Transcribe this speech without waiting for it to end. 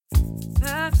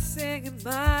singing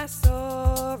my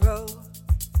sorrow.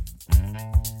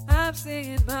 I'm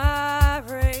singing my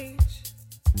rage.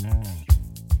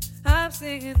 I'm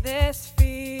singing this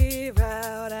fear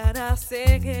out, and I'll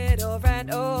sing it over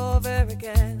and over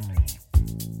again.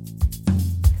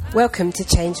 Welcome to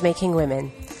Change Making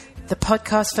Women, the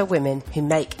podcast for women who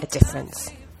make a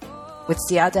difference. With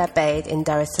Ziada Abeid in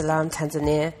Dar es Salaam,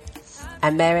 Tanzania,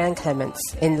 and Marianne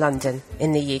Clements in London,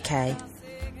 in the UK.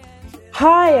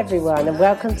 Hi everyone, and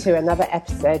welcome to another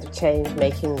episode of Change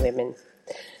Making Women.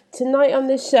 Tonight on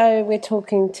the show, we're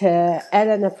talking to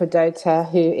Eleanor Prodota,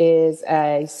 who is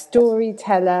a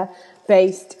storyteller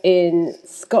based in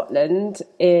Scotland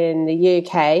in the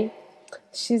UK.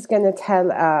 She's going to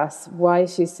tell us why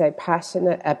she's so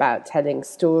passionate about telling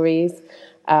stories,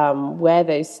 where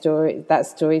that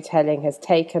storytelling has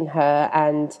taken her,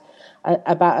 and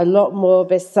about a lot more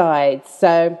besides.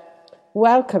 So,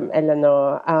 welcome,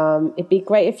 Eleanor. It'd be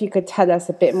great if you could tell us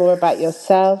a bit more about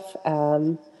yourself.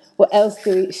 What else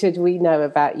should we know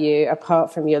about you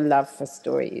apart from your love for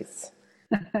stories?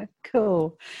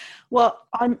 Cool. Well,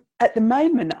 I'm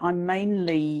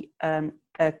mainly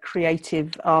a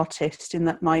creative artist in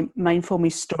that my main form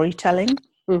is storytelling.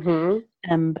 Mm-hmm.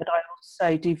 But I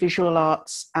also do visual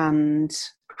arts and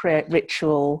create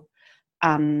ritual,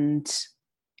 and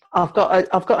I've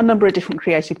got a number of different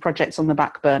creative projects on the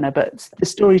back burner. But the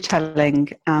storytelling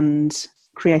and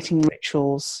creating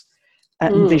rituals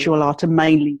and visual art are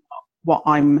mainly what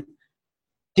I'm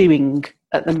doing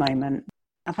at the moment.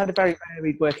 I've had a very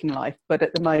varied working life, but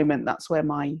at the moment that's where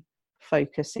my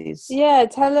focus is. Yeah,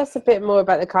 tell us a bit more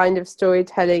about the kind of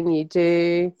storytelling you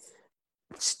do.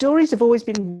 Stories have always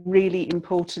been really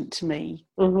important to me.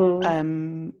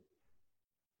 Mm-hmm.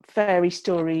 Fairy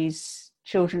stories,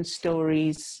 children's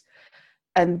stories,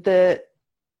 but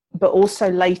also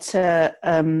later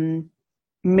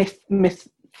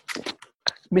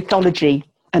mythology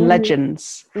and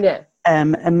legends. Yeah.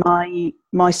 And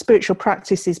my spiritual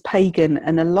practice is pagan,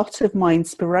 and a lot of my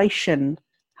inspiration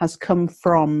has come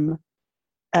from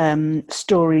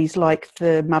stories like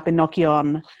the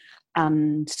Mabinogion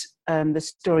and the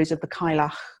stories of the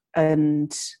Cailleach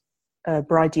and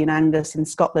Bridie and Angus in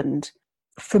Scotland.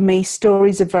 For me,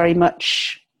 stories are very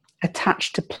much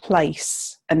attached to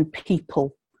place and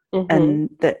people, and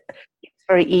that it's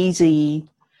very easy,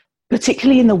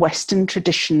 particularly in the Western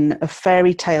tradition of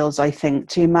fairy tales, I think,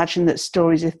 to imagine that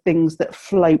stories are things that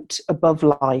float above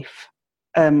life,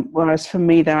 whereas for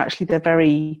me they're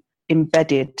very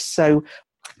embedded. So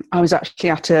I was actually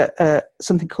at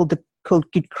something called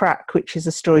Good Crack, which is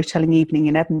a storytelling evening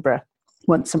in Edinburgh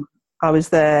once a month. I was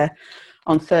there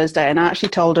on Thursday, and I actually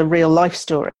told a real life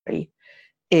story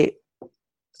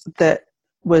that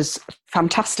was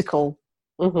fantastical,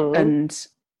 but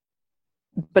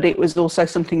it was also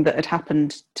something that had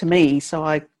happened to me. So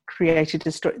I created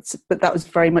a story, but that was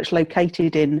very much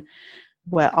located in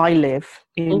where I live,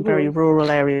 in a very rural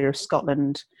area of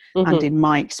Scotland, and in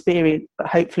my experience, but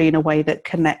hopefully in a way that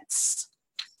connects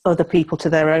other people to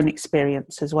their own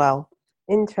experience as well.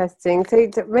 Interesting. So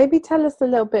maybe tell us a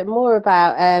little bit more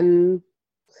about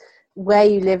where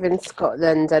you live in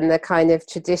Scotland and the kind of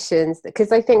traditions,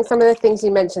 because I think some of the things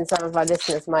you mentioned, some of our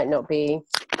listeners might not be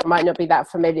that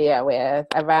familiar with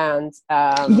around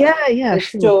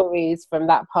stories from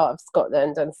that part of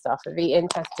Scotland and stuff. It'd be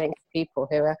interesting for people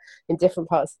who are in different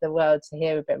parts of the world to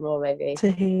hear a bit more, maybe. To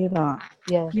hear that.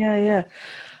 Yeah.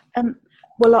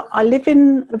 Well, I live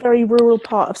in a very rural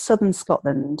part of southern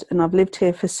Scotland, and I've lived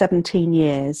here for 17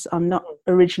 years. I'm not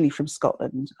originally from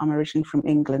Scotland. I'm originally from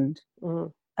England.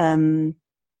 And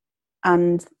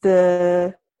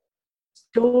the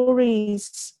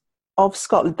stories of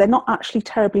Scotland, they're not actually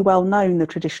terribly well known, the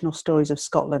traditional stories of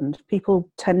Scotland. People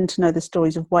tend to know the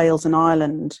stories of Wales and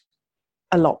Ireland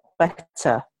a lot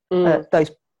better,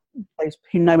 those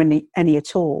who know any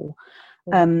at all.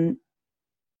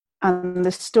 And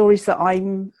the stories that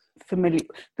I'm familiar,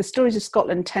 the stories of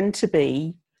Scotland tend to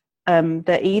be,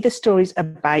 they're either stories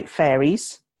about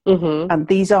fairies, and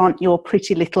these aren't your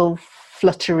pretty little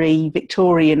fluttery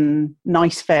Victorian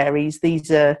nice fairies.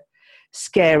 These are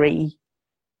scary,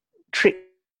 trick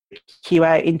you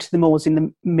out into the moors in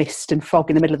the mist and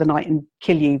fog in the middle of the night and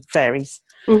kill you fairies.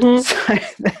 So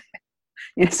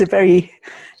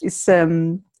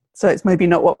it's maybe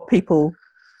not what people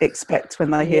expect when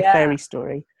they hear fairy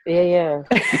story.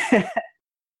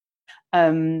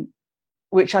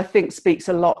 Which I think speaks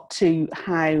a lot to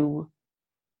how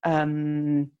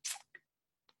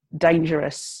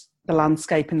dangerous the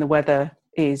landscape and the weather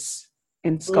is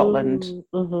in Scotland.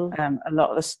 A lot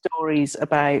of the stories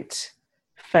about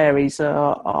fairies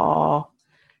are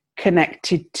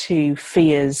connected to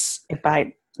fears about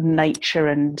nature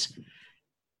and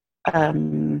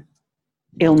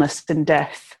illness and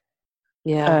death,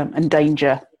 and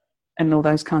danger, and all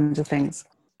those kinds of things.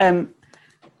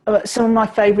 Some of my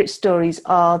favourite stories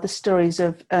are the stories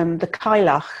of the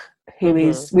Cailleach,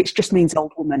 which just means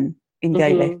old woman in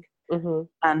Gaelic,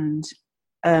 and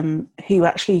who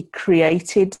actually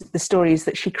created the stories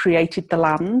that she created the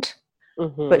land,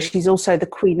 but she's also the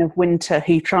Queen of Winter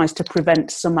who tries to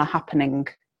prevent summer happening.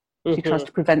 She tries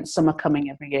to prevent summer coming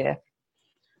every year.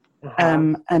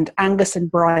 And Angus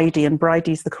and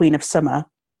Bridie's the Queen of Summer,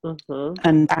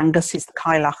 and Angus is the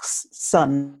Cailleach's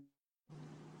son.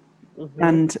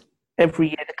 And every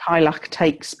year the Cailleach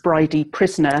takes Bridie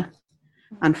prisoner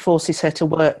and forces her to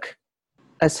work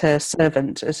as her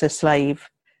servant, as her slave.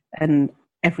 And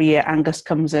every year Angus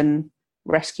comes and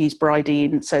rescues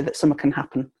Bridie so that summer can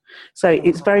happen. So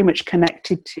it's very much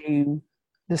connected to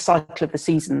the cycle of the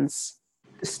seasons.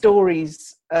 The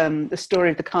stories, the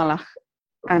story of the Cailleach,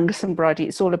 Angus and Bridie,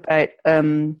 it's all about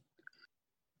the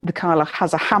Cailleach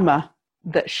has a hammer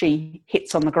that she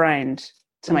hits on the ground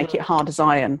to make it hard as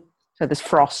iron. So there's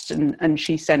frost, and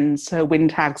she sends her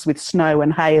wind hags with snow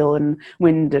and hail and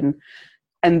wind,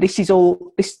 and this is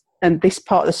all this, and this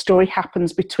part of the story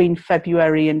happens between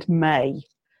February and May.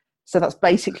 So that's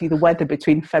basically the weather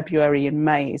between February and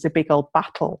May is a big old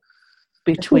battle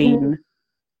between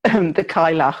the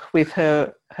Cailleach with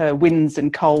her winds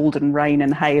and cold and rain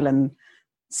and hail and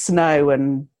snow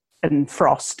and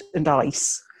frost and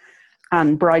ice,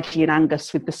 and Bridie and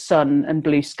Angus with the sun and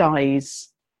blue skies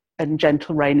and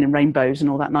gentle rain and rainbows and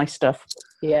all that nice stuff.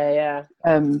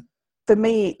 For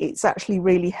me, it's actually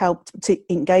really helped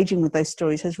engaging with those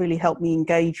stories has really helped me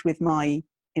engage with my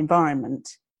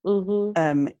environment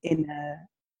in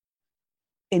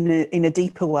a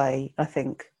deeper way, I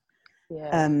think.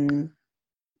 Kind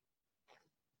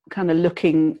of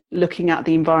looking at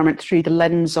the environment through the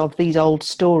lens of these old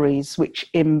stories, which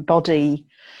embody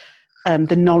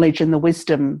the knowledge and the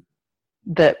wisdom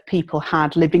that people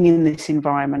had living in this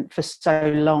environment for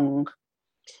so long.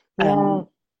 And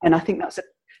I think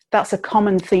that's a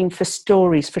common theme for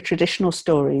stories, for traditional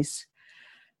stories,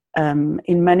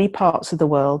 in many parts of the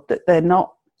world, that they're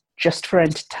not just for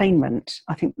entertainment.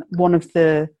 I think one of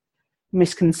the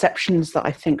misconceptions that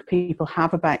I think people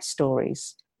have about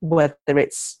stories, whether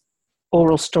it's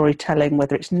oral storytelling,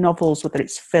 whether it's novels, whether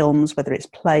it's films, whether it's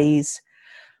plays,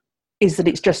 is that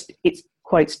it's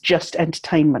just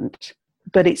entertainment.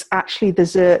 But it's actually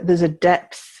there's a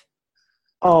depth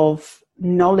of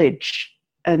knowledge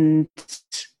and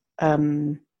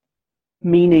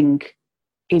meaning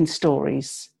in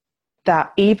stories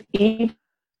that even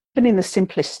in the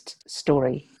simplest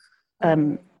story,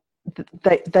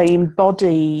 they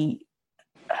embody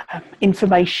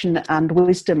information and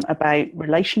wisdom about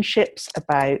relationships,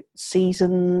 about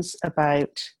seasons,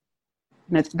 about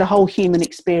the whole human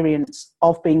experience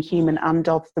of being human and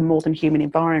of the more than human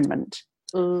environment.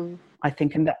 I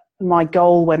think, and that my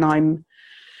goal when I'm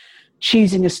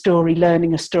choosing a story,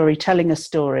 learning a story, telling a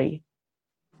story,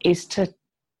 is to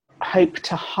hope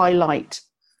to highlight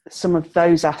some of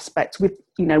those aspects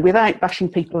without bashing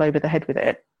people over the head with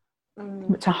it,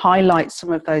 but to highlight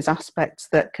some of those aspects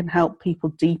that can help people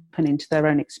deepen into their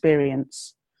own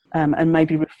experience, and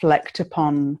maybe reflect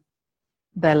upon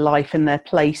their life and their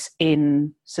place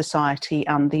in society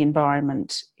and the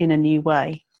environment in a new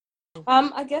way.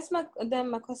 I guess my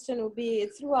question would be,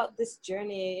 throughout this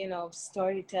journey, of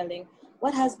storytelling,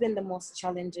 what has been the most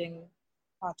challenging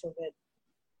part of it?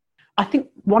 I think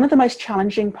one of the most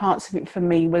challenging parts of it for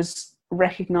me was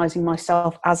recognizing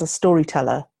myself as a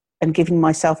storyteller and giving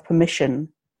myself permission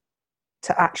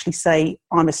to actually say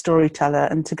I'm a storyteller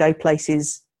and to go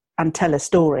places and tell a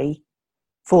story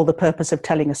for the purpose of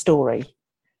telling a story.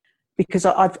 Because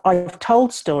I've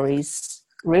told stories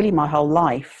really my whole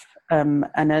life, and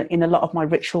in a lot of my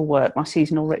ritual work, my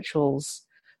seasonal rituals,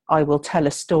 I will tell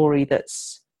a story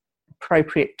that's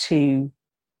appropriate to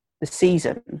the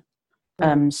season.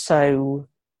 So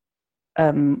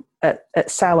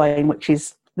at Samhain, which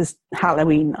is this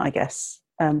Halloween, I guess,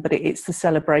 but it's the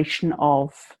celebration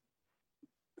of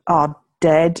our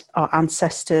dead, our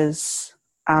ancestors,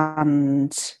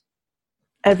 and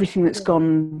everything that's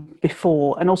gone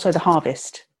before, and also the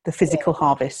harvest, the physical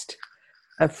harvest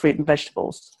of fruit and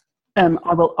vegetables. I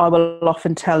will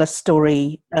often tell a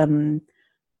story,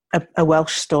 a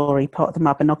Welsh story, part of the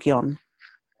Mabinogion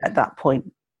at that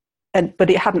point. But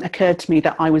it hadn't occurred to me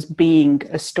that I was being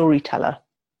a storyteller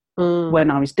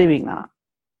when I was doing that.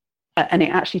 And it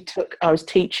actually I was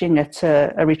teaching at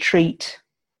a retreat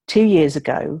 2 years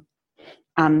ago,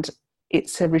 and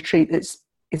it's a retreat that's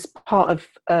part of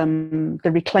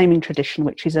the reclaiming tradition,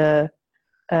 which is a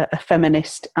a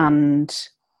feminist and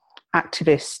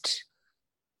activist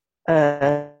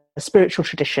spiritual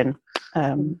tradition,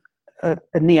 a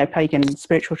neo-pagan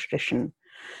spiritual tradition.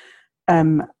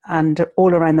 And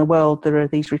all around the world, there are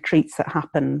these retreats that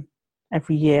happen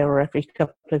every year or every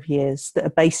couple of years that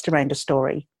are based around a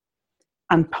story.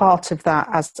 And part of that,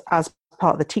 as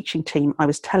part of the teaching team, I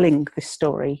was telling this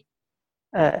story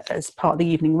as part of the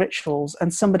evening rituals.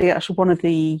 And somebody, actually, one of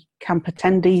the camp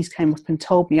attendees came up and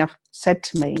told me, said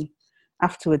to me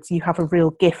afterwards, "You have a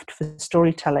real gift for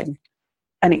storytelling."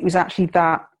 And it was actually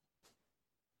that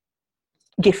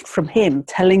gift from him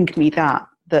telling me that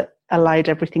allowed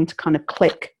everything to kind of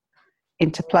click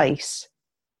into place.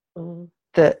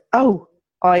 That,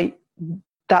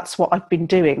 that's what I've been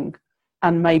doing,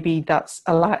 and maybe that's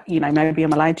maybe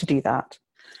I'm allowed to do that.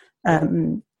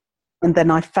 And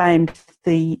then I found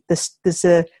I'm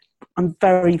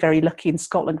very, very lucky in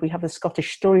Scotland. We have the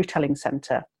Scottish Storytelling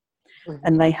Centre,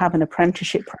 and they have an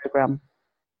apprenticeship programme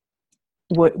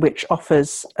which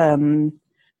offers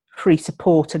free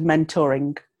support and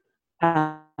mentoring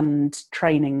and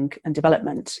training and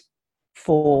development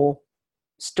for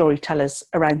storytellers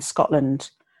around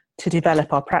Scotland to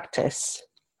develop our practice.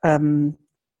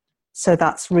 So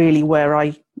that's really where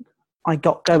I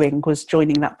got going, was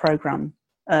joining that programme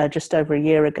just over a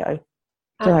year ago.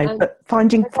 But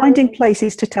finding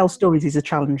places to tell stories is a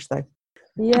challenge, though.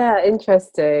 Yeah,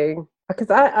 interesting.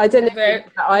 Because I don't know.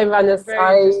 I run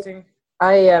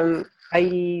I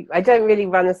don't really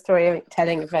run a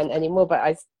storytelling event anymore, but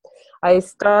I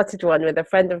started one with a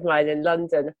friend of mine in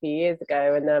London a few years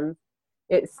ago, and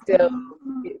it still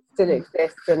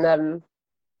exists. And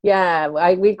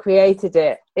we created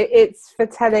it. It's for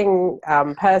telling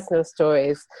personal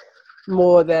stories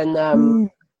more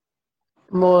than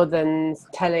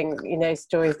telling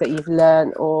stories that you've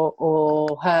learned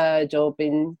or heard or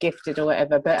been gifted or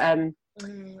whatever. But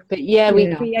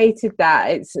we created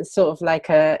that. It's sort of like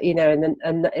an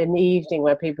evening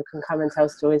where people can come and tell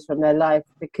stories from their life,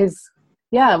 because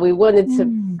we wanted to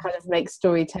kind of make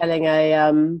storytelling a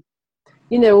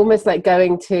almost like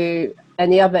going to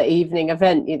any other evening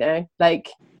event, like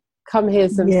come hear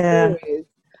some stories.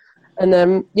 And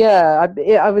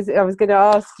I was going to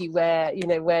ask you where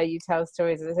you tell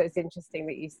stories. It's interesting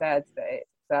that you said that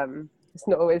it's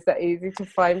not always that easy to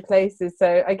find places.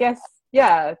 So I guess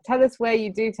tell us where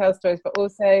you do tell stories, but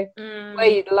also where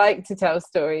you'd like to tell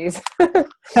stories. Well,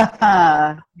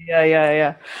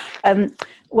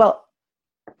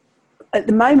 at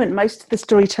the moment, most of the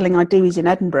storytelling I do is in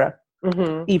Edinburgh,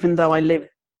 even though I live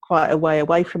quite a way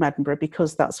away from Edinburgh,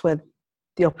 because that's where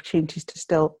the opportunities to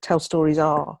still tell stories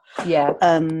are.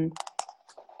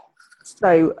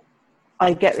 So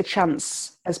I get the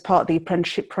chance, as part of the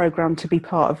apprenticeship programme, to be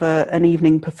part of an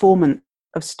evening performance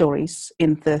of stories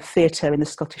in the theatre in the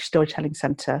Scottish Storytelling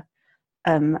Centre,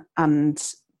 and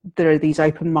there are these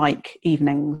open mic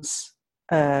evenings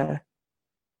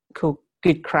called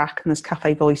Good Crack, and there's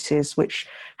Cafe Voices, which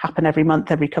happen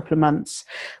every couple of months.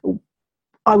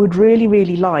 I would really,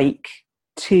 really like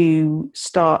to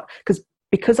start,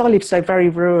 because I live so very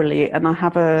rurally, and I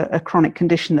have a chronic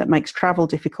condition that makes travel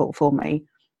difficult for me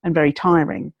and very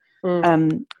tiring.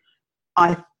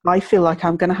 I feel like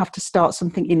I'm going to have to start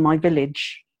something in my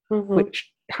village,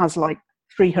 which has like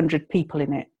 300 people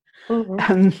in it.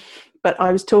 But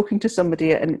I was talking to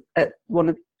somebody at one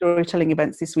of the storytelling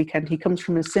events this weekend. He comes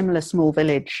from a similar small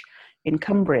village in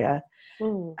Cumbria,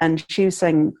 and she was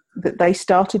saying that they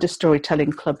started a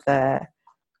storytelling club there,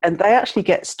 and they actually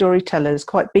get storytellers,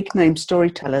 quite big name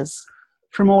storytellers,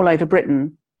 from all over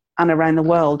Britain and around the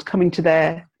world coming to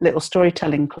their little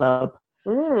storytelling club.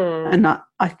 And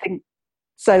I think,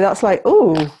 so that's like,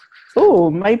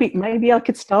 maybe I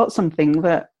could start something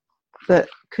that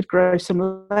could grow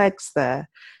some legs there.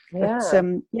 But,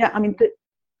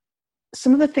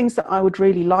 some of the things that I would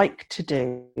really like to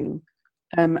do,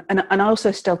 and I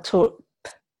also still tell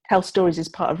stories as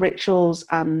part of rituals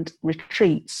and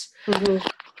retreats.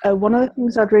 One of the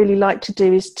things I'd really like to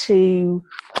do is to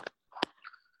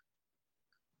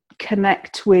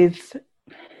connect with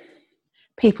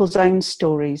people's own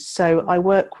stories. So I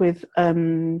work with,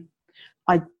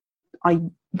 I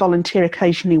volunteer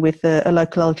occasionally with a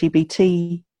local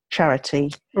LGBT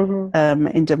charity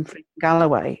in Dumfries,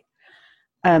 Galloway.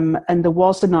 And there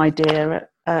was an idea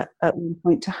at one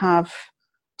point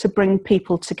to bring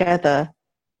people together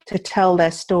to tell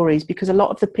their stories, because a lot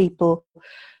of the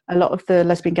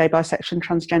lesbian, gay, bisexual and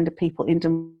transgender people in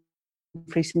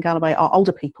Dumfries and Galloway are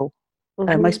older people.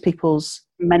 Most people's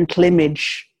mental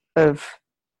image of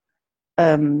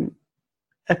a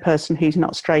person who's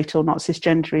not straight or not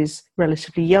cisgender is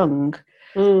relatively young.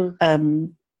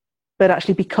 But but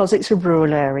actually because it's a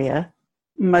rural area,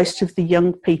 most of the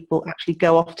young people actually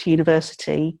go off to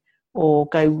university or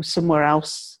go somewhere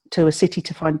else to a city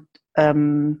to find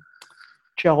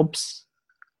jobs.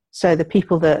 So the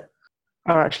people that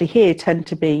are actually here tend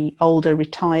to be older,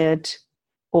 retired,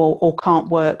 or can't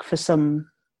work for some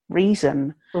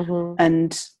reason.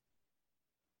 And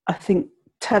I think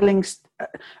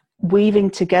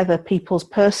weaving together people's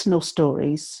personal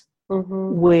stories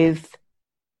with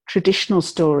traditional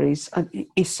stories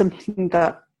is something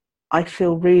that I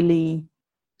feel really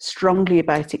strongly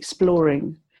about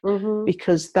exploring,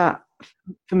 because that,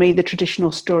 for me, the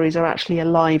traditional stories are actually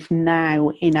alive now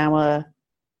in our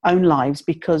own lives,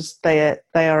 because they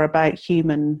are about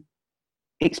human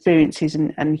experiences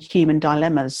and human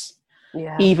dilemmas.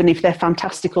 Even if they're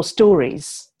fantastical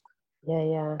stories,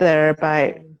 they're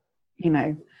about,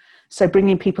 so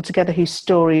bringing people together whose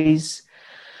stories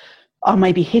are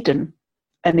maybe hidden.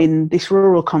 And in this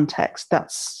rural context,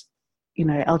 that's,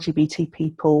 LGBT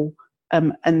people,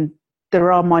 and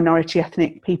there are minority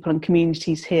ethnic people and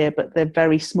communities here, but they're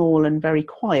very small and very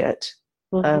quiet.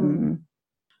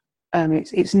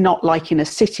 It's not like in a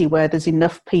city where there's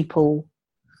enough people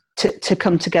to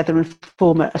come together and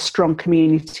form a strong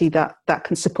community that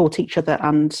can support each other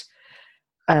and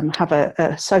have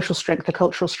a social strength, a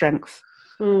cultural strength,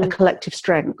 a collective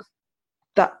strength.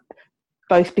 That,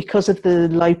 both because of the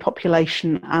low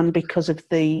population and because of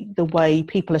the way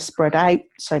people are spread out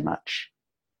so much,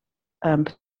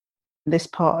 this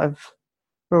part of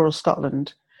rural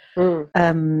Scotland, there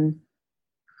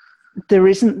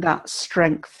isn't that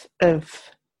sense of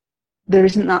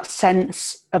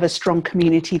a strong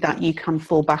community that you can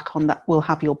fall back on, that will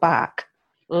have your back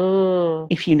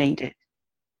if you need it.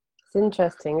 It's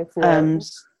interesting, isn't it?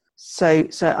 So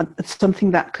it's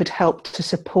something that could help to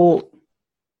support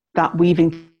that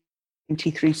weaving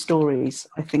through stories,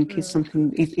 I think, is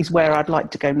something is where I'd like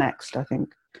to go next, I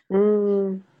think.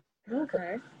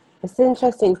 Okay. It's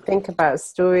interesting to think about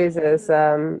stories as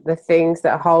the things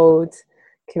that hold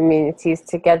communities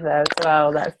together as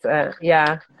well. That's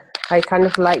I kind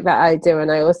of like that idea,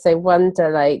 and I also wonder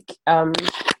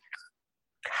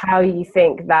how you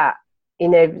think that,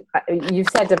 you've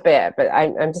said a bit, but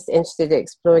I'm just interested in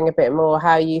exploring a bit more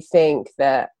how you think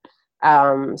that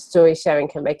story sharing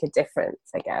can make a difference,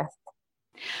 I guess.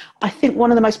 I think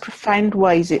one of the most profound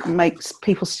ways it makes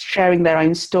people sharing their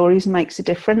own stories makes a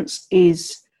difference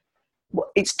is,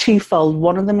 it's twofold.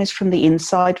 One of them is from the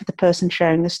inside of the person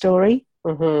sharing the story,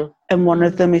 and one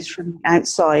of them is from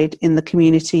outside in the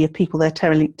community of people they're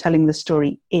telling the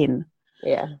story in.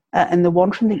 And the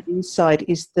one from the inside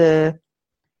is the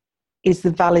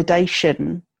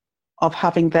validation of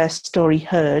having their story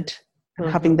heard and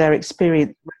having their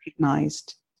experience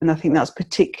recognised. And I think that's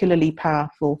particularly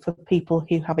powerful for people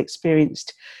who have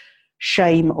experienced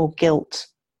shame or guilt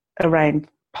around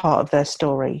part of their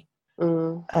story,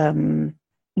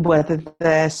 whether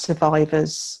they're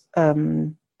survivors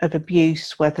of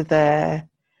abuse, whether they're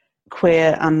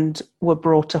queer and were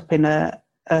brought up in a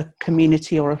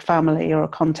community or a family or a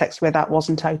context where that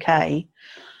wasn't okay,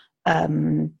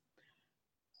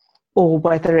 or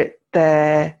whether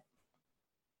they're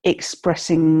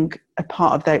expressing a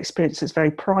part of their experience that's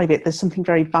very private. There's something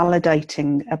very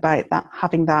validating about that,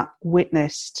 having that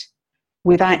witnessed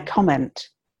without comment,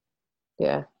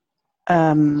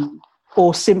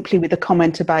 or simply with a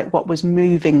comment about what was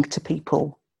moving to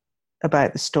people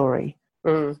about the story.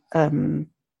 And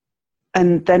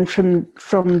then from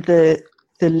the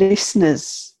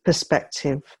listener's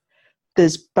perspective,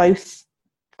 there's both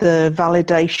the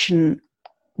validation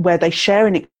where they share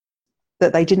an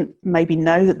that they didn't maybe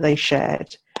know that they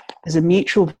shared. There's a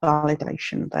mutual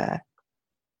validation there.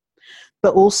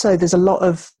 But also there's a lot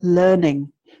of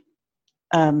learning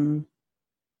in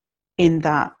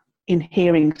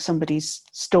hearing somebody's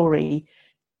story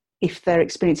if their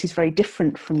experience is very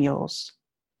different from yours.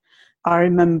 I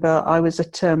remember I was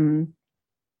at a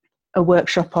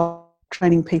workshop of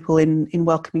training people in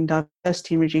welcoming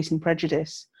diversity and reducing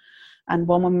prejudice, and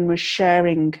one woman was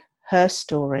sharing her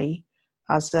story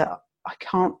as I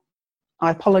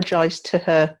apologise to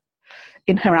her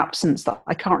in her absence that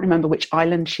I can't remember which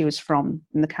island she was from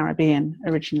in the Caribbean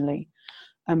originally,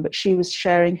 but she was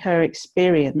sharing her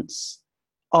experience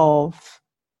of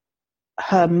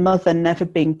her mother never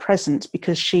being present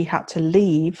because she had to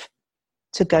leave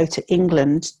to go to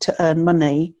England to earn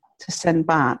money to send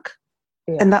back.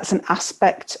 And that's an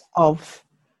aspect of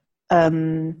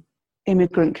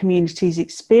immigrant communities'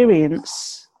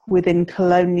 experience within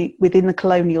the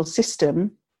colonial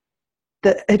system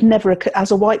that had never occurred.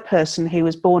 As a white person who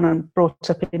was born and brought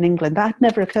up in England, that had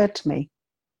never occurred to me.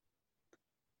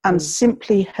 And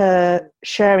simply her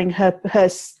sharing her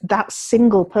that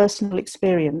single personal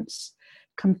experience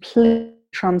completely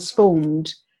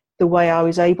transformed the way I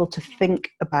was able to think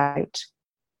about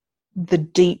the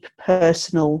deep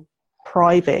personal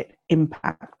private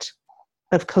impact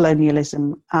of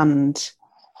colonialism and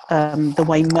the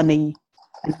way money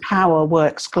and power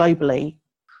works globally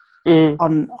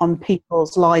on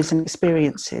people's lives and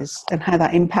experiences, and how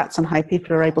that impacts on how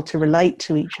people are able to relate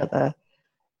to each other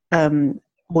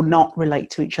or not relate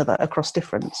to each other across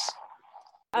difference.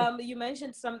 You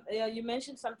mentioned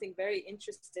something very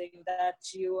interesting,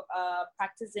 that you are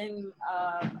practicing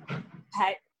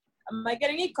am I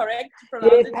getting it correct?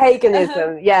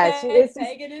 Paganism, yeah.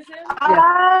 Paganism.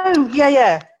 Oh,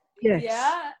 yeah. Yes.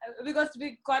 Yeah, because to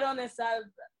be quite honest,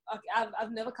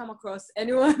 I've never come across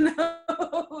anyone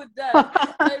who does.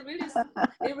 It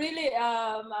really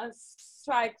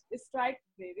strikes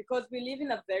me, because we live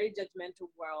in a very judgmental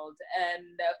world,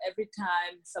 and every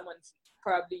time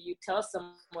you tell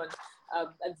someone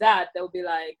that, they'll be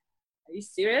like, "Are you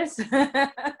serious?"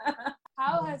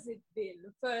 How has it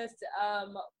been? First,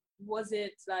 was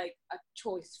it like a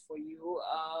choice for you,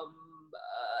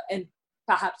 and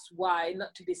perhaps why,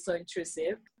 not to be so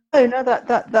intrusive? Oh no,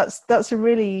 that's a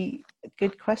really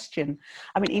good question.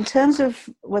 I mean, in terms of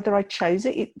whether I chose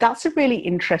it, that's a really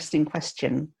interesting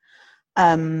question,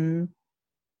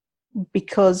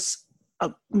 because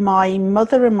my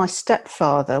mother and my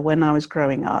stepfather, when I was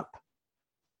growing up,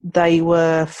 they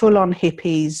were full-on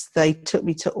hippies. They took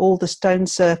me to all the stone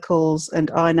circles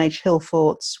and Iron Age hill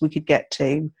forts we could get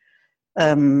to.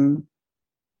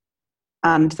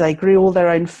 And they grew all their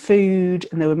own food,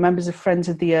 and they were members of Friends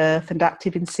of the Earth and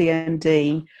active in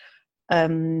CND.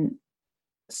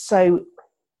 So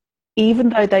even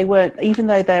though they were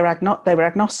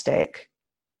agnostic,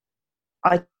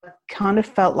 I kind of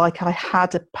felt like I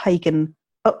had a pagan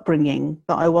upbringing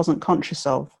that I wasn't conscious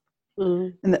of.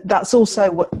 And that's also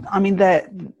what I mean.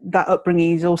 That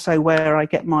upbringing is also where I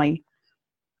get my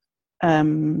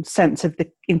sense of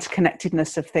the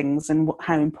interconnectedness of things, and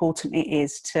how important it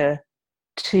is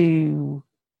to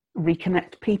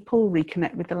reconnect people,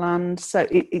 reconnect with the land. So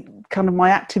it kind of, my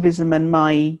activism and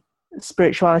my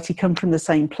spirituality come from the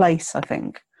same place, I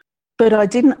think. But I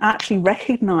didn't actually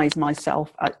recognise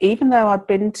myself, even though I'd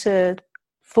been to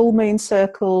full moon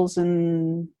circles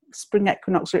and spring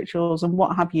equinox rituals and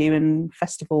what have you, and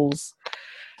festivals.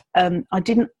 I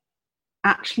didn't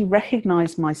actually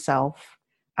recognise myself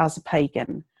as a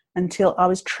pagan until I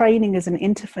was training as an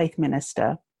interfaith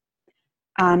minister,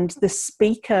 and the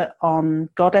speaker on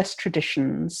goddess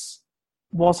traditions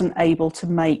wasn't able to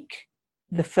make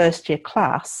the first year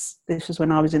class. This was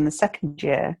when I was in the second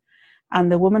year,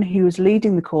 and the woman who was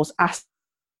leading the course asked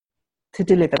to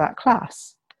deliver that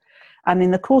class. And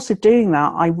in the course of doing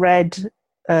that, I read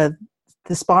The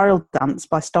Spiral Dance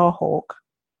by Starhawk,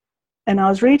 and I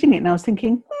was reading it and I was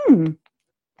thinking,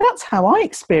 that's how I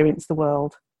experience the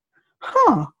world.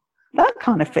 That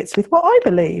kind of fits with what I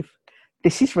believe.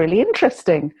 This is really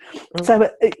interesting. So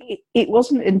it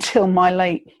wasn't until my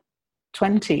late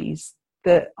 20s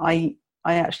that I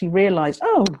actually realised,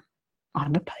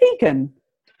 I'm a pagan,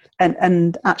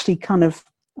 and actually kind of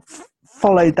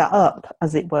followed that up,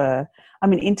 as it were. I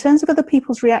mean, in terms of other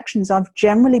people's reactions, I've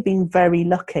generally been very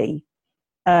lucky.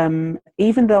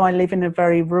 Even though I live in a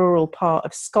very rural part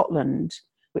of Scotland,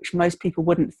 which most people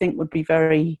wouldn't think would be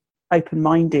very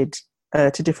open-minded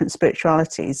to different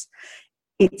spiritualities,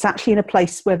 it's actually in a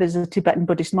place where there's a Tibetan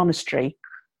Buddhist monastery.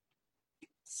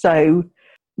 So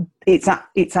it's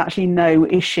actually no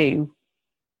issue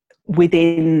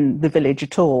within the village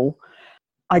at all.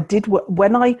 I did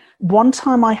one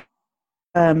time I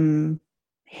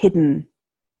hidden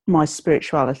my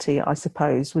spirituality, I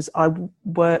suppose, was I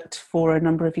worked for a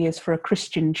number of years for a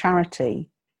Christian charity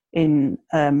in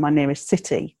my nearest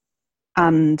city,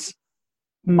 and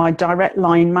my direct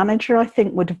line manager, I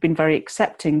think, would have been very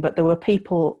accepting, but there were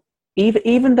people,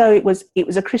 even though it was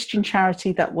a Christian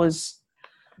charity that was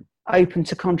open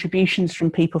to contributions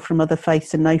from people from other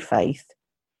faiths and no faith,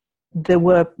 there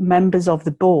were members of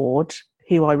the board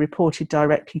who I reported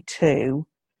directly to,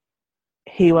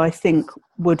 who I think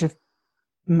would have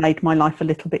made my life a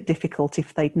little bit difficult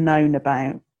if they'd known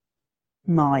about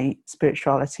my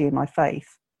spirituality and my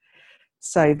faith.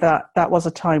 So that was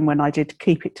a time when I did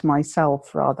keep it to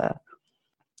myself, rather,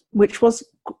 which was,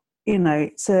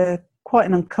 it's quite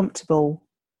an uncomfortable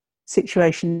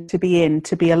situation to be in,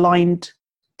 to be aligned,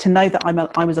 to know that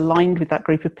I was aligned with that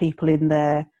group of people in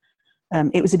their.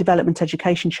 It was a development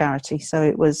education charity, so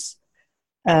it was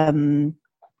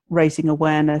raising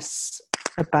awareness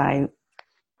about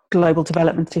global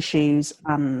development issues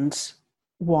and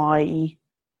why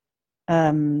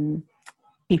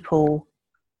people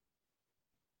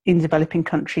in developing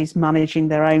countries managing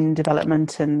their own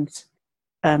development and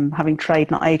having trade,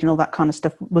 not aid, and all that kind of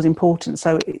stuff was important.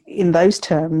 So in those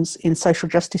terms, in social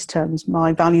justice terms,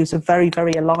 my values are very,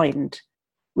 very aligned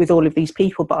with all of these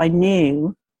people. But I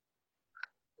knew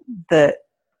that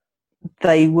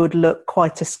they would look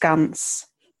quite askance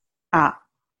at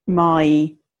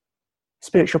my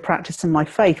spiritual practice and my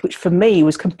faith, which for me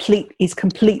is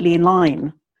completely in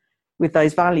line with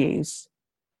those values.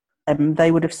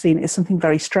 They would have seen it as something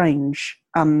very strange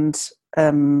and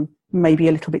maybe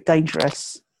a little bit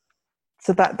dangerous.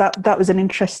 So that was an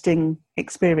interesting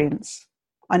experience.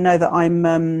 I know that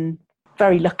I'm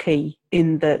very lucky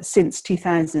in that since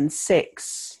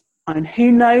 2006, and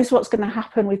who knows what's going to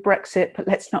happen with Brexit, but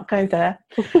let's not go there.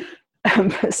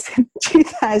 But since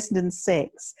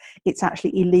 2006, it's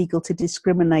actually illegal to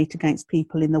discriminate against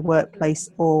people in the workplace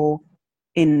or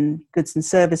in goods and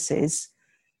services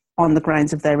on the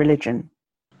grounds of their religion.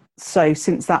 So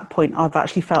since that point, I've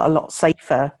actually felt a lot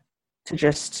safer to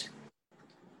just,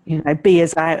 be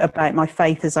as out about my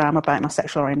faith as I am about my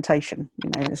sexual orientation.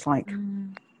 It's like,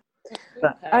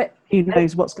 but who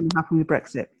knows what's going to happen with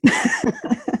Brexit?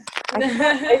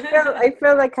 I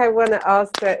feel like I want to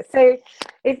ask that. So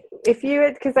if you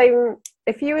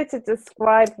were to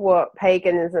describe what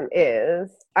paganism is,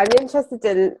 I'm interested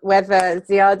in whether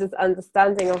Ziada's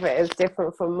understanding of it is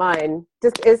different from mine.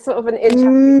 Just it's sort of an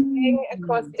interesting thing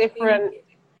across different,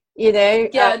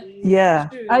 Yeah.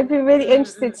 I'd be really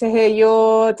interested to hear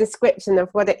your description of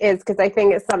what it is, because I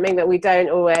think it's something that we don't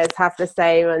always have the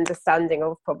same understanding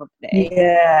of, probably.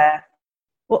 Yeah.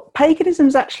 Well, paganism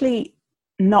is actually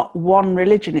not one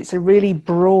religion. It's a really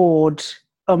broad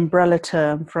umbrella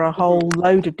term for a whole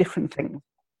load of different things.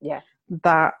 Yeah.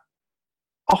 That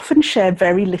often share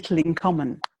very little in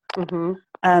common.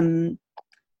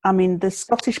 I mean, the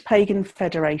Scottish Pagan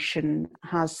Federation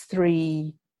has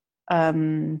three,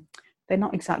 they're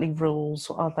not exactly rules,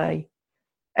 are they?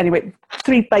 Anyway,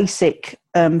 three basic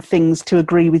things to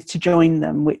agree with to join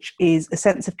them, which is a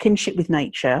sense of kinship with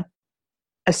nature,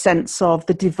 a sense of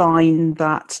the divine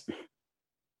that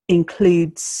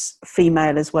includes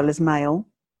female as well as male,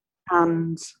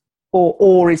 and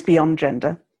or is beyond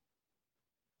gender,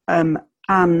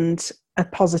 and a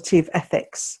positive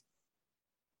ethics.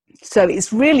 So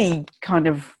it's really kind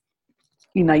of,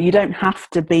 you don't have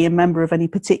to be a member of any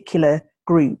particular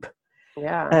group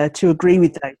to agree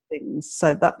with those things.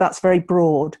 So that's very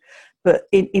broad. But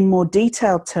in more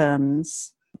detailed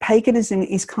terms, paganism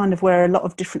is kind of where a lot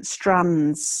of different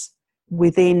strands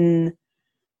within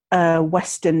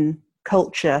Western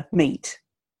culture meet.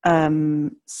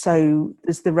 So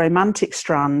there's the romantic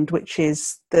strand, which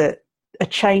is that a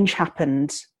change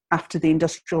happened after the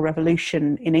Industrial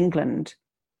Revolution in England,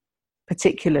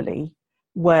 particularly,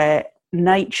 where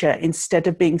nature, instead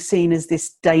of being seen as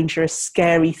this dangerous,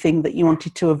 scary thing that you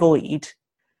wanted to avoid,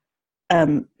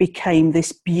 became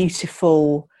this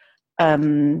beautiful,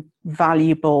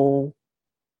 valuable,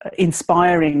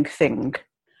 inspiring thing.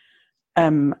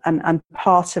 And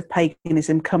part of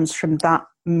paganism comes from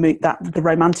the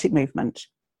Romantic movement.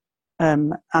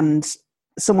 And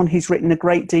someone who's written a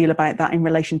great deal about that in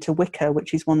relation to Wicca,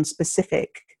 which is one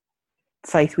specific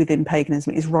faith within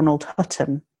paganism, is Ronald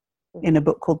Hutton, in a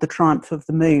book called The Triumph of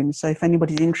the Moon. So if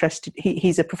anybody's interested,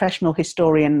 he's a professional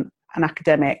historian and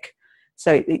academic,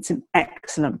 so it's an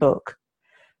excellent book.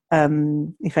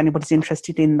 If anybody's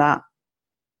interested in that,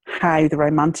 how the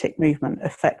Romantic movement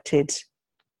affected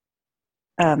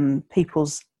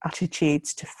people's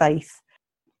attitudes to faith.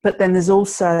 But then there's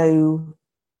also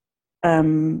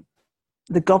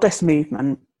the goddess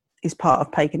movement is part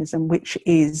of paganism, which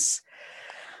is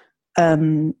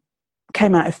came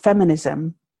out of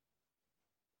feminism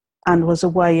and was a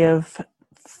way of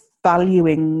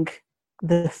valuing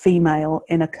the female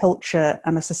in a culture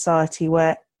and a society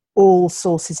where all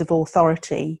sources of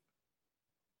authority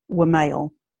were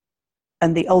male,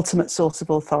 and the ultimate source of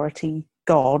authority,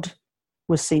 God,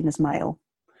 was seen as male.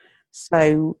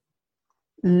 So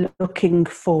looking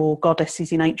for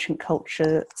goddesses in ancient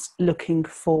cultures, looking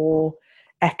for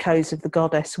echoes of the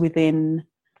goddess within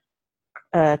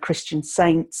Christian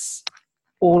saints,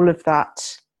 all of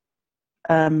that,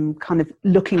 kind of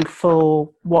looking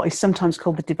for what is sometimes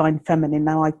called the divine feminine.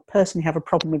 Now, I personally have a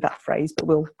problem with that phrase, but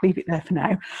we'll leave it there for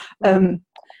now.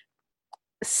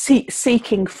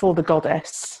 Seeking for the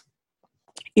goddess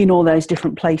in all those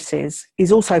different places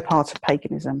is also part of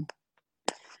paganism.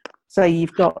 So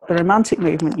you've got the Romantic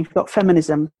movement, you've got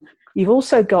feminism, you've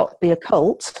also got the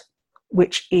occult,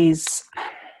 which isn't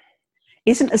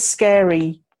as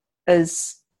scary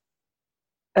as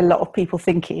a lot of people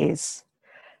think it is.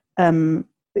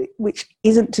 which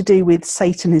isn't to do with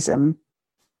Satanism,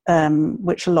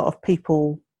 which a lot of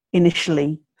people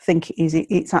initially think it is.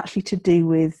 It's actually to do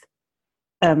with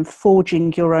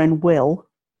forging your own will,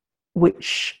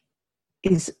 which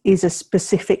is a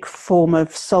specific form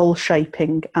of soul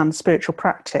shaping and spiritual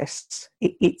practice.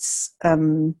 It's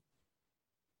kind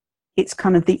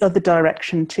of the other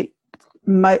direction to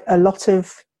a lot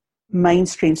of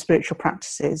mainstream spiritual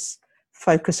practices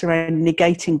focus around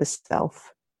negating the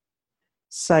self,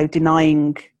 so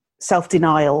denying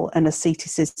self-denial and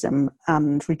asceticism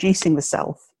and reducing the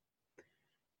self.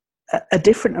 A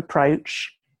different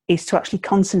approach is to actually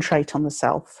concentrate on the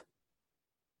self.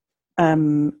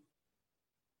 And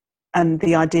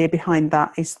the idea behind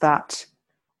that is that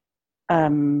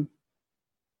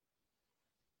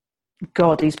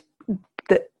God is,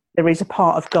 that there is a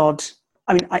part of God.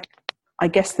 I mean, I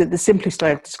guess that the simplest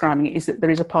way of describing it is that there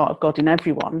is a part of God in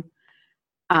everyone,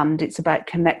 and it's about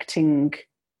connecting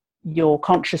your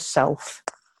conscious self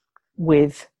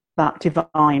with that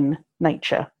divine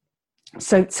nature.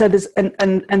 So there's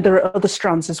and there are other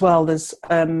strands as well. There's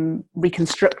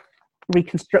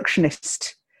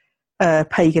reconstructionist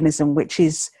paganism, which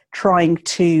is trying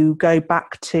to go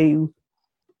back to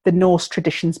the Norse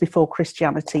traditions before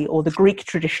Christianity, or the Greek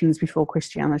traditions before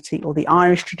Christianity, or the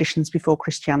Irish traditions before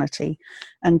Christianity,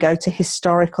 and go to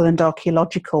historical and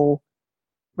archaeological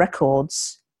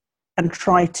records and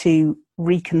try to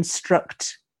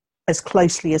reconstruct as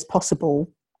closely as possible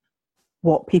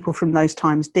what people from those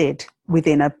times did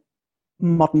within a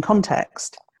modern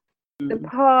context. The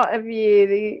part of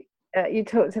you, you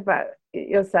talked about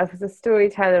yourself as a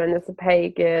storyteller and as a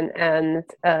pagan and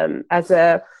as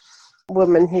a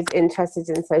woman who's interested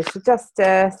in social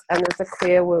justice and as a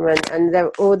queer woman, and there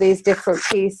are all these different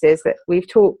pieces that we've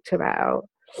talked about.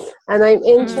 And I'm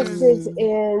interested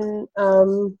in,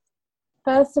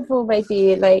 first of all,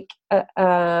 maybe like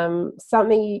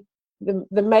something, the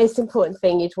most important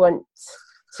thing you'd want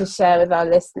to share with our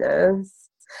listeners,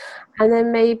 and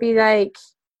then maybe like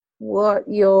what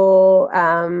your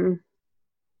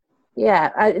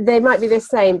they might be the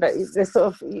same, but the sort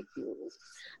of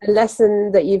a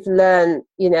lesson that you've learned,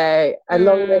 you know,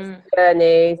 along this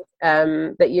journey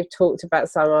that you've talked about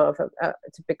some of,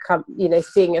 to become, you know,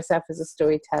 seeing yourself as a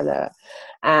storyteller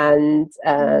and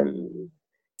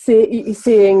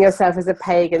seeing yourself as a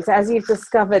pagan. So as you've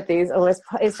discovered these, almost,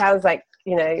 it sounds like,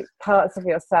 you know, parts of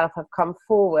yourself have come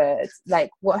forward. Like,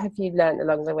 what have you learned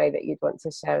along the way that you'd want to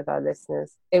share with our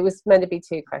listeners? It was meant to be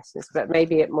 2 questions, but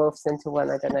maybe it morphs into one.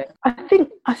 I don't know.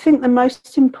 I think the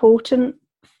most important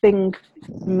thing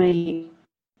for me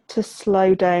to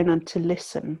slow down and to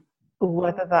listen,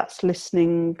 whether that's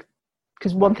listening,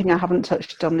 because one thing I haven't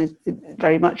touched on is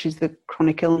very much is the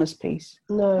chronic illness piece.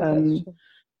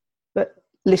 But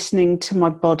listening to my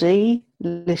body,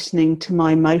 listening to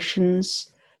my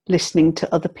emotions, listening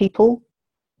to other people,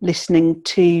 listening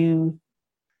to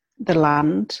the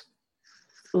land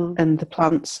and the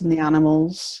plants and the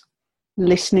animals,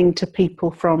 listening to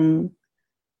people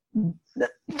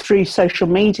through social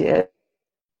media,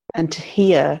 and to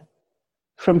hear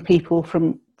from people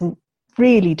from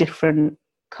really different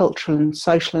cultural and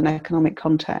social and economic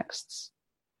contexts.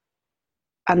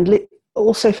 And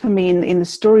also for me in the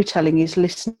storytelling is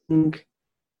listening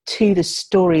to the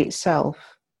story itself.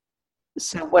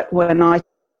 So when I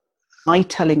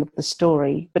telling of the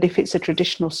story, but if it's a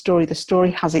traditional story, the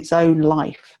story has its own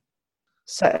life.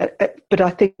 So, but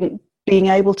I think being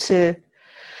able to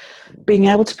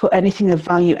put anything of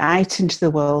value out into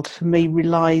the world for me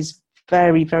relies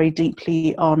very, very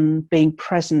deeply on being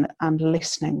present and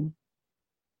listening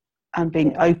and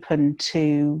being open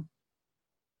to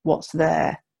what's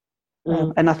there.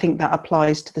 And I think that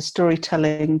applies to the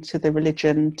storytelling, to the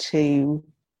religion, to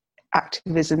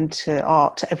activism, to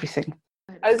art, to everything.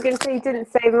 I was going to say you didn't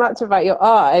say much about your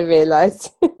art, I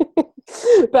realised.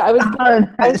 But I was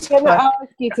going to ask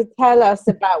you to tell us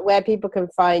about where people can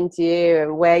find you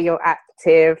and where you're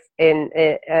active in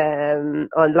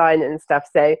online and stuff.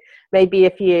 So maybe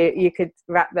if you could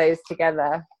wrap those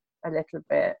together a little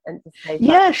bit and just say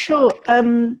sure.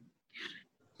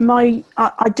 I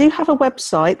do have a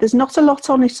website. There's not a lot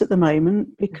on it at the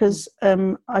moment because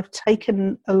I've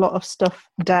taken a lot of stuff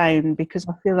down because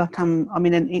I feel like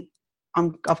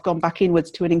I've gone back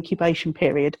inwards to an incubation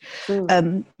period.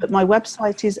 But my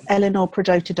website is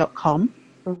elinorpredota.com,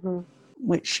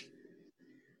 which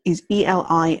is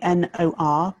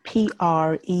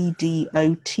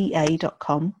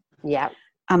ELINORPREDOTA.com. Yeah.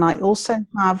 And I also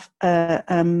have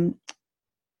a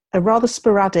rather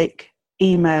sporadic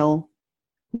email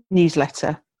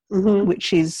newsletter,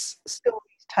 which is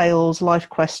stories, tales, life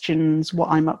questions, what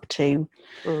I'm up to.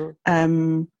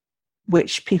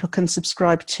 which people can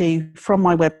subscribe to from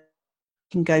my web. You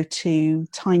can go to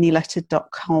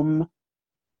tinyletter.com/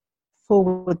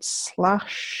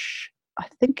 I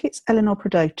think it's Eleanor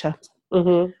Prodota.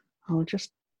 Mm-hmm. I'll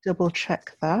just double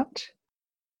check that.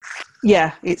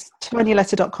 Yeah, it's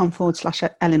tinyletter.com/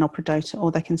 Eleanor Prodota,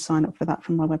 or they can sign up for that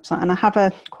from my website. And I have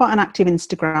quite an active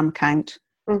Instagram account,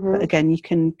 but again, you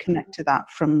can connect to that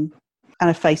and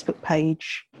a Facebook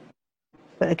page.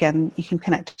 But again, you can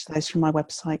connect to those from my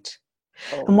website.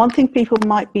 Oh. And one thing people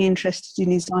might be interested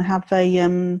in is I have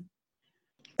a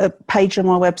page on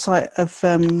my website of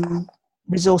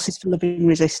resources for living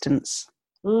resistance,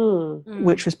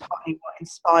 which was partly what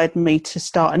inspired me to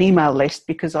start an email list,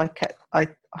 because I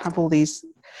have all these.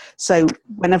 So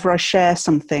whenever I share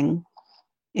something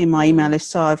in my email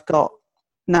list, so I've got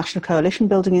National Coalition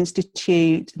Building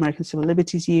Institute, American Civil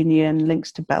Liberties Union,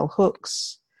 links to bell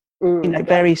hooks,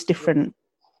 various different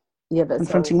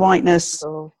confronting whiteness.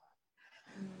 Cool.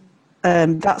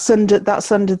 That's under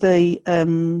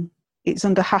the it's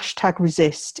under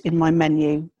 #resist in my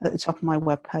menu at the top of my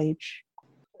webpage.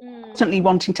 Constantly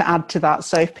wanting to add to that.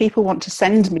 So if people want to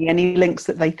send me any links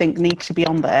that they think need to be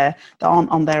on there that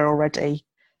aren't on there already,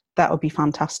 that would be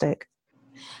fantastic.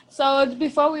 So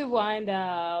before we wind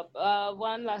up,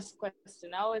 one last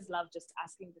question. I always love just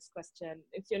asking this question.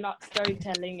 If you're not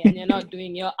storytelling and you're not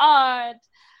doing your art,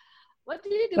 what do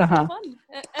you do for fun?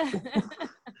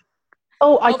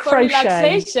 I crochet.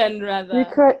 Relaxation, rather.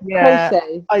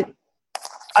 Crochet.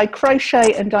 I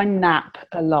crochet and I nap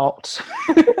a lot.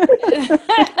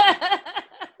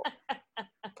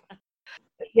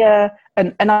 Yeah,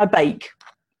 and I bake.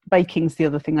 Baking's the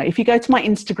other thing. If you go to my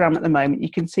Instagram at the moment, you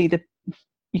can see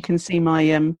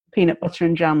my peanut butter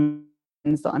and jam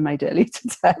that I made earlier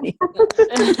today.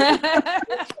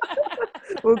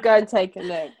 We'll go and take a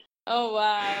look. Oh,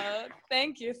 wow.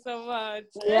 Thank you so much.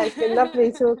 Yeah, it's been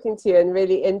lovely talking to you and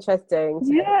really interesting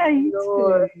to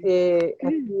explore a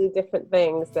few different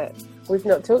things that we've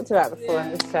not talked about before on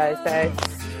this show. So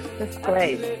that's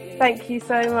great. Absolutely. Thank you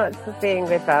so much for being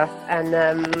with us. And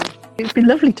it's been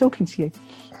lovely talking to you.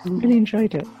 Really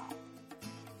enjoyed it.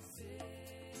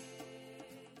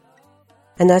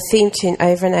 And our theme tune,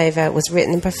 Over and Over, was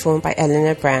written and performed by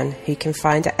Eleanor Brown, who you can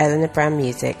find at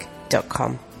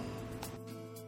eleanorbrownmusic.com.